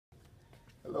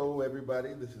Hello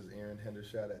everybody, this is Aaron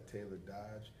Hendershot at Taylor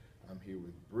Dodge. I'm here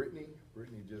with Brittany.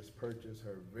 Brittany just purchased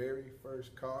her very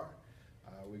first car.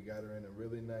 We got her in a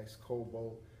really nice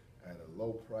Cobalt at a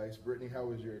low price. Brittany, how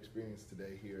was your experience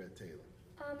today here at Taylor?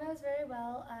 It was very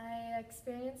well. I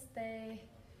experienced they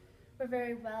were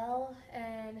very well,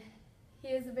 and he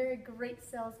is a very great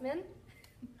salesman.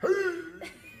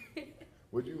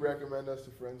 Would you recommend us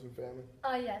to friends and family?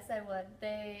 Yes, I would.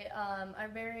 They are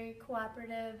very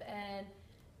cooperative, and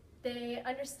they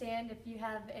understand if you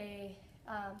have a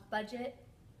budget,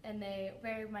 and they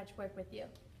very much work with you.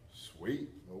 Sweet.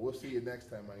 Well, we'll see you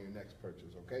next time on your next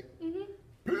purchase, okay? Mm-hmm.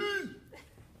 Peace!